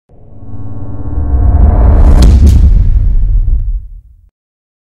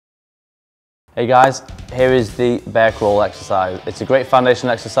Hey guys, here is the bear crawl exercise. It's a great foundation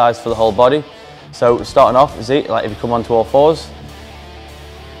exercise for the whole body. So starting off, see, like if you come onto all fours,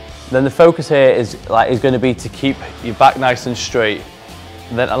 then the focus here is going to be to keep your back nice and straight.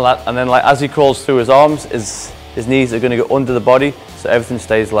 And then as he crawls through his arms, his knees are going to go under the body, so everything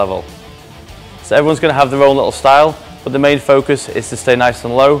stays level. So everyone's going to have their own little style, but the main focus is to stay nice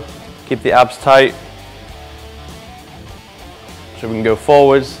and low, keep the abs tight, so we can go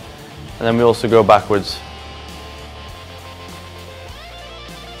forwards, and then we also go backwards.